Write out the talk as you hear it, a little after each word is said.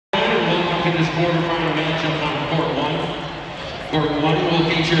off in this quarterfinal matchup on court one. Court one will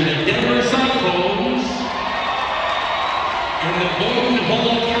feature the Denver Cyclones and the Golden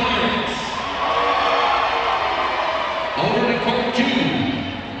Hole Comets. Over to court two.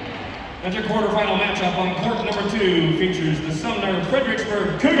 And your quarterfinal matchup on court number two features the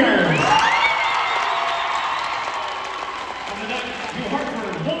Sumner-Fredericksburg Cougars and the New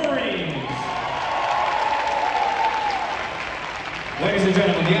Hartford Wolverines. Ladies and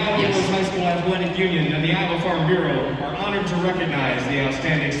gentlemen, the Iowa Hills High School Athletic Union and the Iowa Farm Bureau are honored to recognize the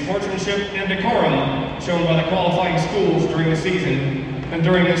outstanding sportsmanship and decorum shown by the qualifying schools during the season and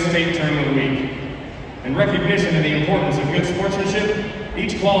during this state term of the week. In recognition of the importance of good sportsmanship,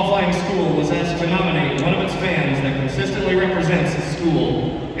 each qualifying school was asked to nominate one of its fans that consistently represents its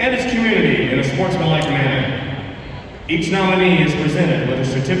school and its community in a sportsmanlike manner. Each nominee is presented with a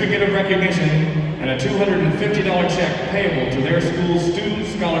certificate of recognition and a $250 check payable to their school's Student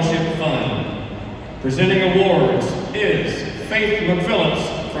Scholarship Fund. Presenting awards is Faith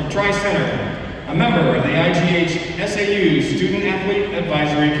McPhillips from Tri-Center, a member of the IGH SAU Student Athlete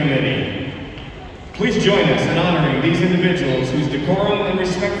Advisory Committee. Please join us in honoring these individuals whose decorum and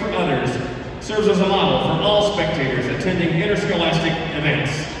respect for others serves as a model for all spectators attending interscholastic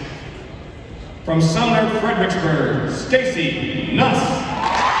events. From Sumner-Fredericksburg, Stacy, Nuss.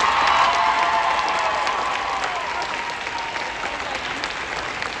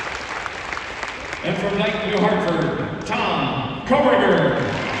 And from Knight, New Hartford, Tom Kobriger.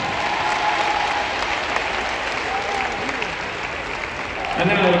 And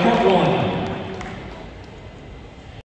now to court one.